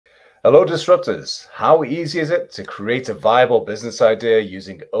Hello, disruptors. How easy is it to create a viable business idea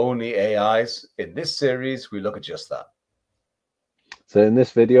using only AIs? In this series, we look at just that. So in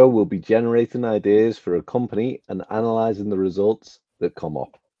this video, we'll be generating ideas for a company and analyzing the results that come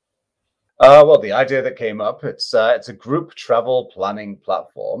up. Well, the idea that came up, it's a group travel planning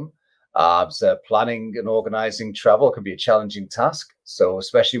platform. So planning and organizing travel can be a challenging task. So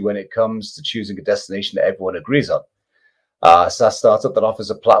especially when it comes to choosing a destination that everyone agrees on. SaaS startup that offers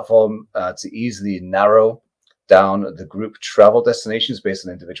a platform to easily narrow down the group travel destinations based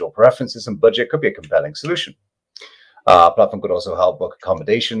on individual preferences and budget could be a compelling solution. Platform could also help book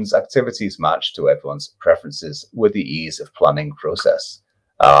accommodations, activities matched to everyone's preferences with the ease of planning process.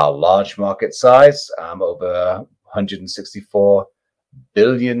 Large market size, over $164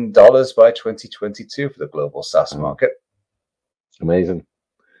 billion by 2022 for the global SaaS market. Amazing.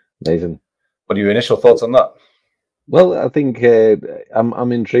 What are your initial thoughts on that? Well, I think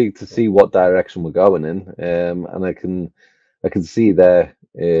I'm intrigued to see what direction we're going in, and I can see there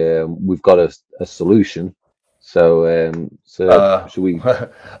we've got a solution. So should we?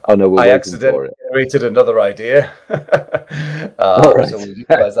 Oh no, we're I waiting accidentally for it. generated another idea. Right. So we'll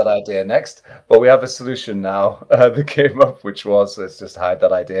utilize that idea next. But we have a solution now that came up, which was, let's just hide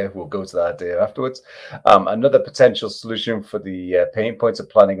that idea. We'll go to that idea afterwards. Another potential solution for the pain points of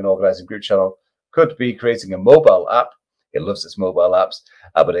planning and organizing group channel could be creating a mobile app. It loves its mobile apps,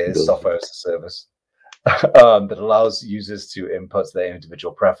 but it is software as a service that allows users to input their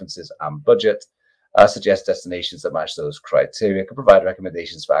individual preferences and budget. Suggest destinations that match those criteria, can provide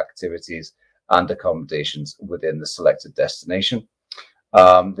recommendations for activities and accommodations within the selected destination.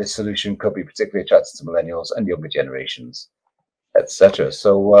 This solution could be particularly attractive to millennials and younger generations, etc.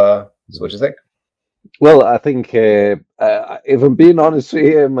 So, what do you think? Well, I think if I'm being honest with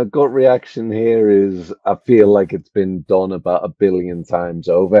you, my gut reaction here is I feel like it's been done about 1 billion times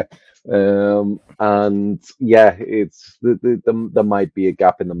over. And yeah, there might be a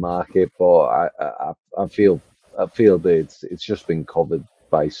gap in the market, but I feel that it's just been covered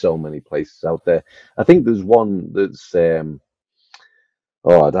by so many places out there. I think there's one that's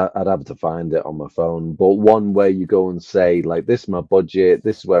I'd have to find it on my phone, but one where you go and say, like, this is my budget,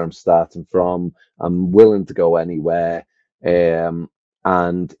 this is where I'm starting from, I'm willing to go anywhere, and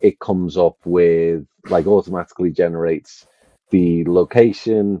it comes up with, like, automatically generates the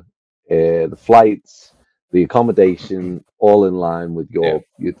location, the flights, the accommodation, all in line with your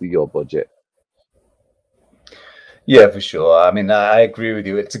budget. Yeah, for sure. I mean, I agree with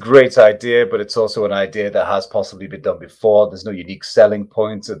you. It's a great idea, but it's also an idea that has possibly been done before. There's no unique selling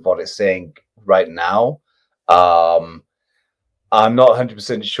point of what it's saying right now. I'm not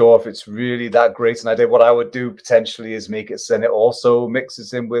 100% sure if it's really that great an idea. What I would do potentially is make it so it also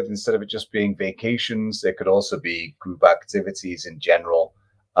mixes in with, instead of it just being vacations, it could also be group activities in general.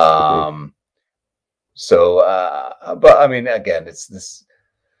 But I mean, again, it's this.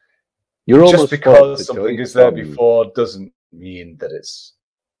 You're just because something is there before doesn't mean that it's.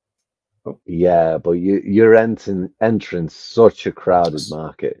 Yeah, but you're entering such a crowded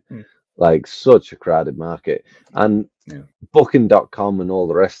market, like such a crowded market, and Booking.com and all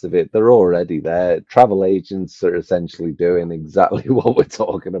the rest of it, they're already there. Travel agents are essentially doing exactly what we're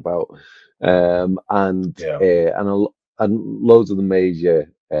talking about, and loads of the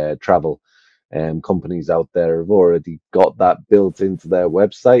major travel companies out there have already got that built into their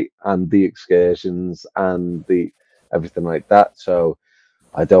website and the excursions and the everything like that. So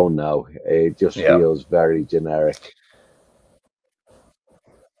I don't know. It just feels very generic.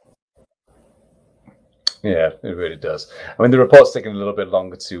 Yeah, it really does. I mean, the report's taking a little bit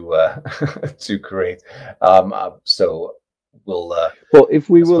longer to to create. So we'll. But if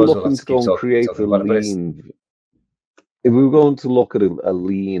we were looking to go and create a lean, if we were going to look at a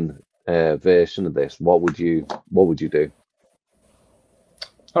lean version of this, what would you do?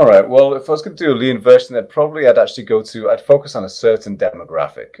 All right. Well, if I was going to do a lean version, I'd actually I'd focus on a certain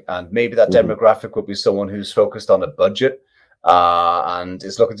demographic, and maybe that demographic would be someone who's focused on a budget and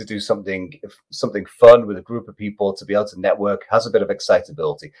is looking to do something fun with a group of people to be able to network, has a bit of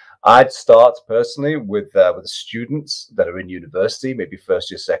excitability. I'd start personally with the students that are in university, maybe first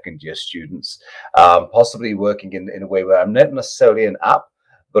year, second year students, possibly working in a way where I'm not necessarily an app,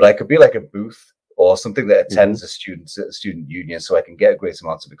 but I could be like a booth or something that attends a student union, so I can get a great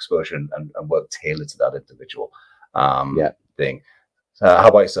amount of exposure and work tailored to that individual thing. How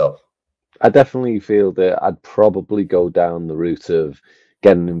about yourself? I definitely feel that I'd probably go down the route of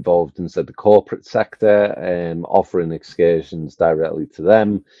getting involved inside the corporate sector and offering excursions directly to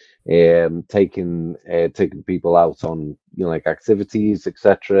them, taking people out on like activities,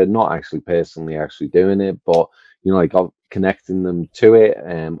 etc. Not actually personally doing it, but like connecting them to it,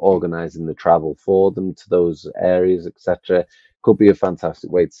 organizing the travel for them to those areas, etc. Could be a fantastic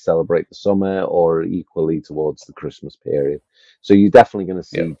way to celebrate the summer, or equally towards the Christmas period. So you're definitely going to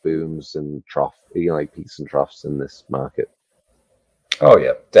Yeah. see booms and like peaks and troughs in this market. Oh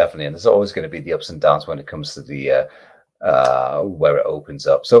yeah, definitely. And there's always going to be the ups and downs when it comes to the where it opens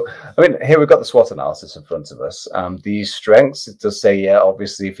up. So, I mean, here we've got the SWOT analysis in front of us. The strengths, it does say, yeah,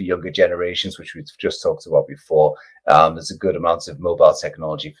 obviously for younger generations, which we've just talked about before, there's a good amount of mobile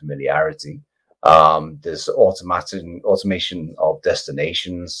technology familiarity. There's automation of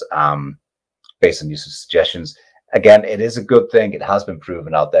destinations based on use of suggestions. Again, it is a good thing. It has been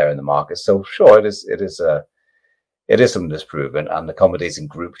proven out there in the market. So sure, it is something that's proven, and accommodating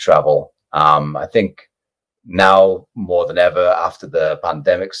group travel. I think now more than ever after the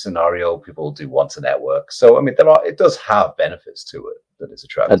pandemic scenario, people do want to network. So I mean, it does have benefits to it that is I'd,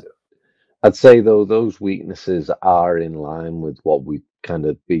 attractive. I'd say though those weaknesses are in line with what we kind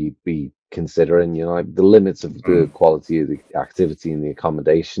of be considering. Like the limits of the Mm, quality of the activity and the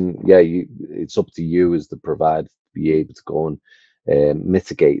accommodation. Yeah, it's up to you as the provider to be able to go and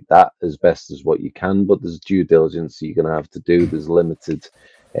mitigate that as best as what you can. But there's due diligence you're going to have to do. There's limited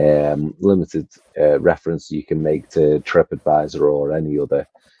reference you can make to TripAdvisor or any other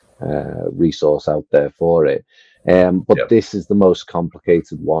resource out there for it. But yeah, this is the most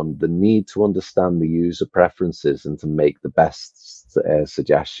complicated one. The need to understand the user preferences and to make the best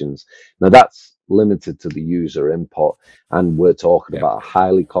suggestions. Now, that's limited to the user input, and we're talking yeah, about a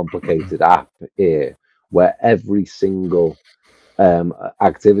highly complicated app here where every single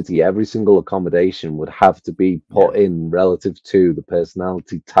activity, every single accommodation would have to be yeah, put in relative to the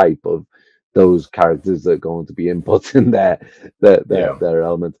personality type of those characters that are going to be input in yeah. their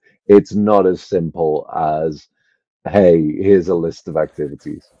elements. It's not as simple as, hey, here's a list of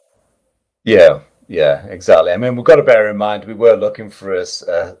activities. Yeah, yeah, exactly. I mean, we've got to bear in mind we were looking for a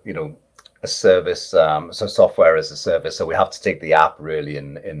service, so software as a service. So we have to take the app really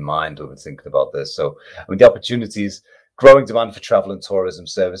in mind when we're thinking about this. So I mean, the opportunities, growing demand for travel and tourism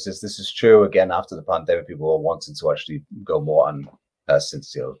services. This is true again after the pandemic. People are wanting to actually go more, and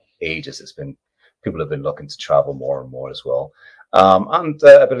since ages, it's been people have been looking to travel more and more as well. And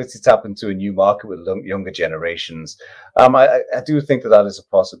ability to tap into a new market with younger generations. I do think that is a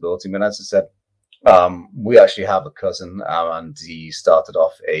possibility. I mean, as I said, we actually have a cousin, and he started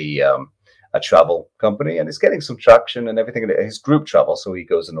off a travel company, and it's getting some traction and everything. His group travel, so he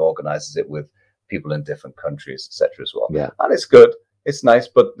goes and organizes it with people in different countries, etc. as well, Yeah. and it's good. It's nice,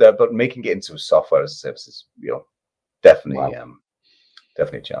 but making it into a software as a service is, definitely Wow.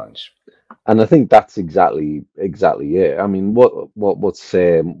 definitely a challenge. And I think that's exactly it. I mean, what's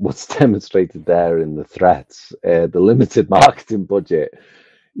demonstrated there in the threats, the limited marketing budget.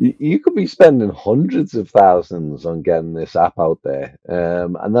 You could be spending hundreds of thousands on getting this app out there,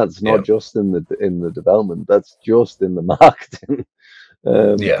 and that's not Yeah, just in the development. That's just in the marketing,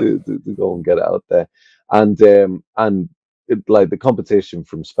 yeah, to go and get it out there, and like the competition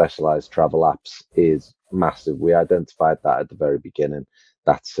from specialized travel apps is massive. We identified that at the very beginning.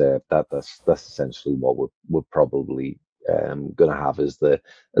 That's essentially what we're probably going to have as the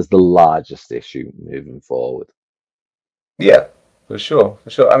largest issue moving forward. yeah, for sure, for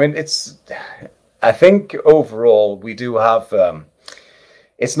sure. I mean, I think overall we do have.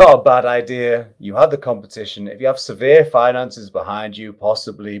 It's not a bad idea. You have the competition. If you have severe finances behind you,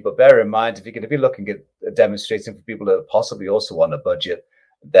 possibly, but bear in mind, if you're going to be looking at demonstrating for people that possibly also want a budget,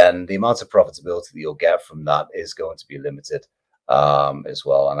 then the amount of profitability that you'll get from that is going to be limited as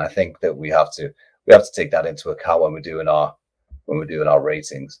well. And I think that we have to take that into account when we're doing our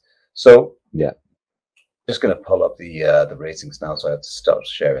ratings. So Yeah. just going to pull up the ratings now, so I have to start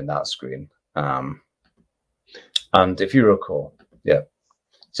sharing that screen. And if you recall, yeah.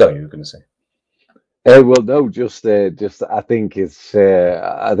 So you were going to say. Well, no, just I think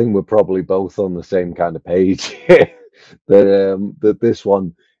we're probably both on the same kind of page that this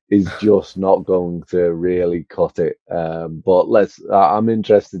one is just not going to really cut it. But I'm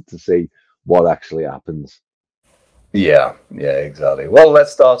interested to see what actually happens. Yeah, yeah, exactly. Well,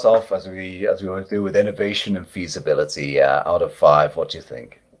 let's start off as we always do with innovation and feasibility. Out of five, what do you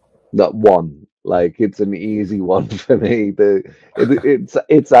think? That one, like it's an easy one for me.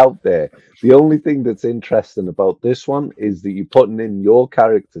 It's out there. The only thing that's interesting about this one is that you're putting in your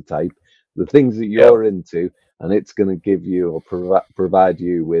character type, the things that Yeah, you're into, and it's going to give you or provide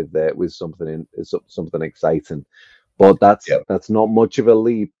you with something exciting. But yeah. that's not much of a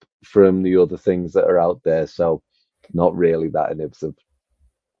leap from the other things that are out there. So not really that innovative.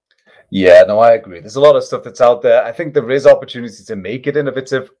 Yeah, no, I agree. There's a lot of stuff that's out there. I think there is opportunity to make it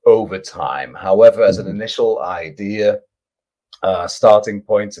innovative over time. However, as an Mhm. initial idea, starting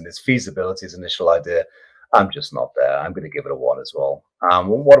point and its feasibility as initial idea, I'm just not there. I'm going to give it a one as well.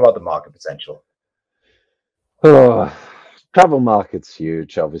 What about the market potential? Oh, travel market's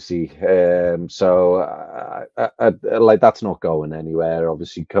huge, obviously. So like that's not going anywhere.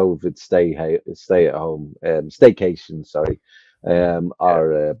 Obviously, COVID stay at home, staycations, sorry, Yeah,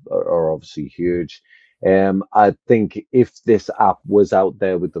 are obviously huge. I think if this app was out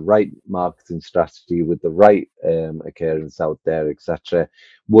there with the right marketing strategy, with the right occurrence out there, etc.,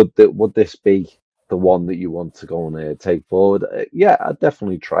 would this be the one that you want to go and take forward? Yeah, I'd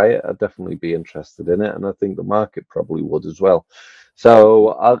definitely try it. I'd definitely be interested in it, and I think the market probably would as well. So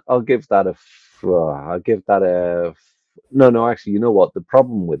I'll give that I'll give that no, no. Actually, you know what? The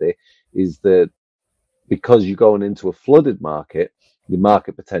problem with it is that because you're going into a flooded market, your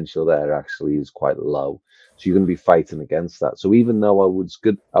market potential there actually is quite low. So you're going to be fighting against that. So even though I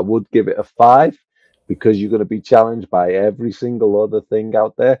would give it a five because you're going to be challenged by every single other thing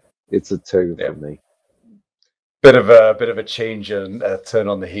out there. It's a two yeah. for me. Bit of a change and a turn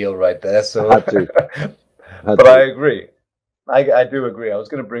on the heel right there. I So, had to, had but I to. agree. I do agree. I was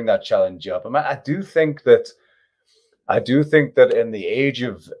going to bring that challenge up. I do think that in the age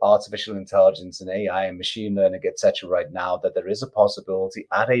of artificial intelligence and AI and machine learning, etc., right now, that there is a possibility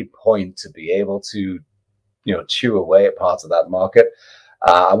at a point to be able to, chew away at parts of that market.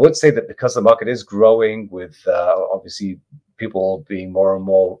 I would say that because the market is growing, with obviously people being more and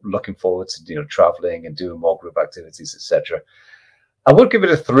more looking forward to traveling and doing more group activities, etc. I would give it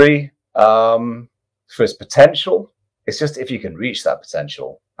a three for its potential. It's just if you can reach that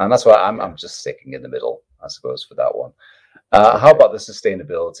potential, and that's why I'm Yeah. just sticking in the middle, I suppose, for that one. How Okay. about the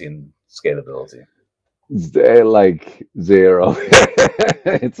sustainability and scalability? They're like zero.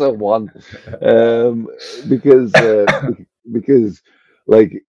 It's a one. Um, because because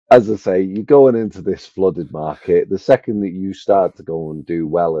like as I say, you're going into this flooded market. The second that you start to go and do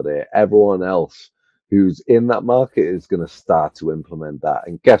well at it, everyone else who's in that market is going to start to implement that.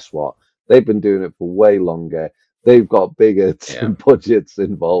 And guess what? They've been doing it for way longer. They've got bigger Yeah. budgets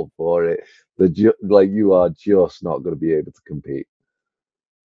involved for it. Like you are just not going to be able to compete.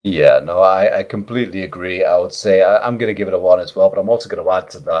 Yeah, no, I completely agree. I would say I'm going to give it a one as well, but I'm also going to add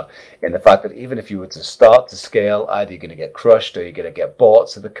to that in the fact that even if you were to start to scale, either you're going to get crushed or you're going to get bought.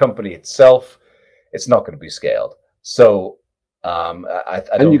 So the company itself, it's not going to be scaled. So I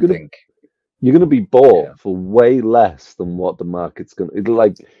And don't think, you're going to be yeah, bought for way less than what the market's going to. It's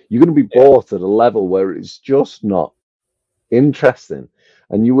like you're going to be yeah, bought at a level where it's just not interesting,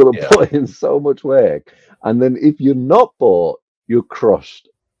 and you will have yeah, put in so much work. And then if you're not bought, you're crushed.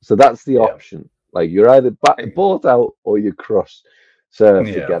 So that's the yeah, option. Like you're either bought out or you're crushed. So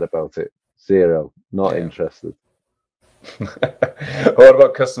yeah, forget about it. Zero. Not yeah. interested. What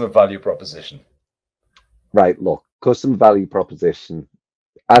about customer value proposition? Right. Look, customer value proposition.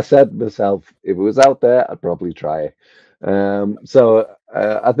 I said myself, if it was out there, I'd probably try it.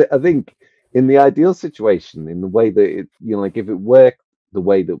 I think in the ideal situation, in the way that like if it worked the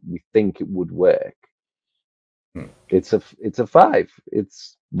way that we think it would work, Hmm, it's a five.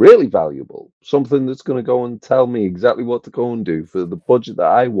 It's really valuable. Something that's going to go and tell me exactly what to go and do for the budget that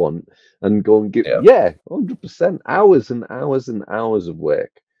I want, and go and get yeah, 100% hours and hours and hours of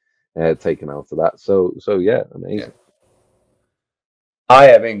work taken out of that. So yeah, yeah. amazing. I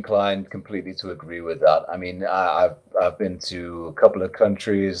am inclined completely to agree with that. I mean, I've been to a couple of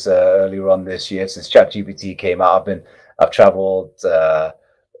countries earlier on this year since ChatGPT came out. I've traveled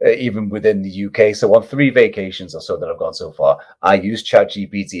even within the UK. So on 3 vacations or so that I've gone so far, I used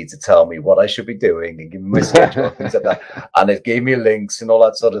ChatGPT to tell me what I should be doing and give me my schedule and things like that. And it gave me links and all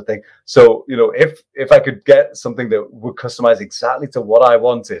that sort of thing. So if I could get something that would customize exactly to what I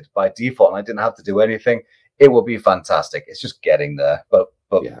wanted by default, and I didn't have to do anything, it will be fantastic. It's just getting there. But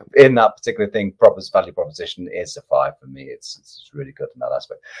Yeah. in that particular thing, proper value proposition is a five for me. It's really good in that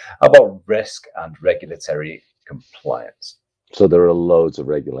aspect. How about risk and regulatory compliance? So there are loads of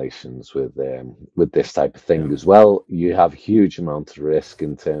regulations with this type of Yeah. thing as well. You have huge amount of risk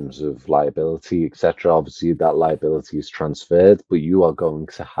in terms of liability, etc. Obviously, that liability is transferred, but you are going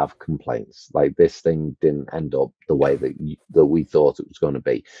to have complaints. Like this thing didn't end up the way that we thought it was going to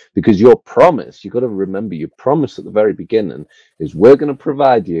be, because your promise, you've got to remember, your promise at the very beginning is we're going to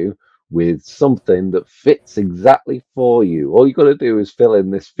provide you with something that fits exactly for you. All you got to do is fill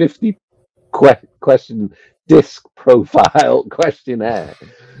in this 50 question disc profile questionnaire.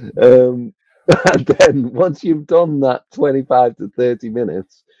 Um, and then once you've done that 25 to 30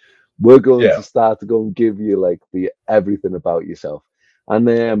 minutes, we're going Yeah. to start to go and give you like the everything about yourself.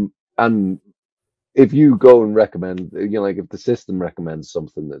 And and if you go and recommend, like if the system recommends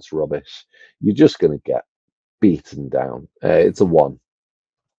something that's rubbish, you're just going to get beaten down. It's a one.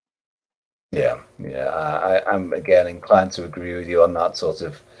 Yeah. I'm again inclined to agree with you on that sort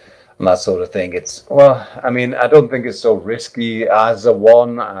of thing. It's, well, I mean, I don't think it's so risky as a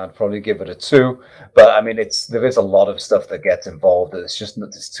one. I'd probably give it a two, but I mean, there is a lot of stuff that gets involved.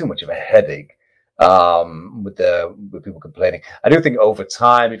 It's too much of a headache with people complaining. I do think over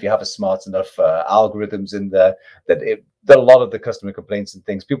time, if you have a smart enough algorithms in there, that a lot of the customer complaints and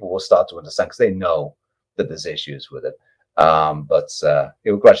things people will start to understand because they know that there's issues with it. But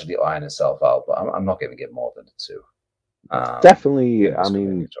it will gradually iron itself out. But I'm not giving it more than a two. Definitely, I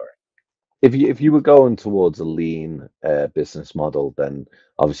mean, if you were going towards a lean business model, then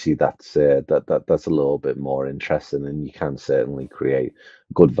obviously that's that's a little bit more interesting, and you can certainly create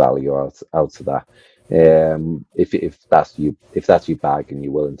good value out of that. If that's your bag and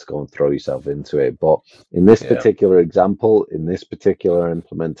you're willing to go and throw yourself into it. But in this particular example, in this particular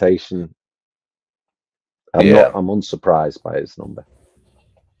implementation, I'm unsurprised by its number.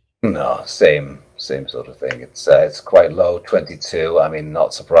 No, same sort of thing. It's quite low, 22. I mean,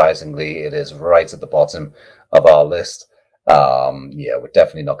 not surprisingly, it is right at the bottom of our list. Yeah, we're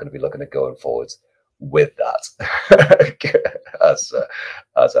definitely not going to be looking at going forwards with that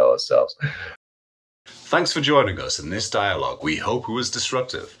as ourselves. Thanks for joining us in this dialogue. We hope it was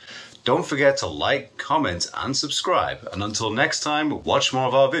disruptive. Don't forget to like, comment, and subscribe. And until next time, watch more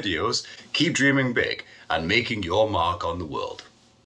of our videos, keep dreaming big, and making your mark on the world.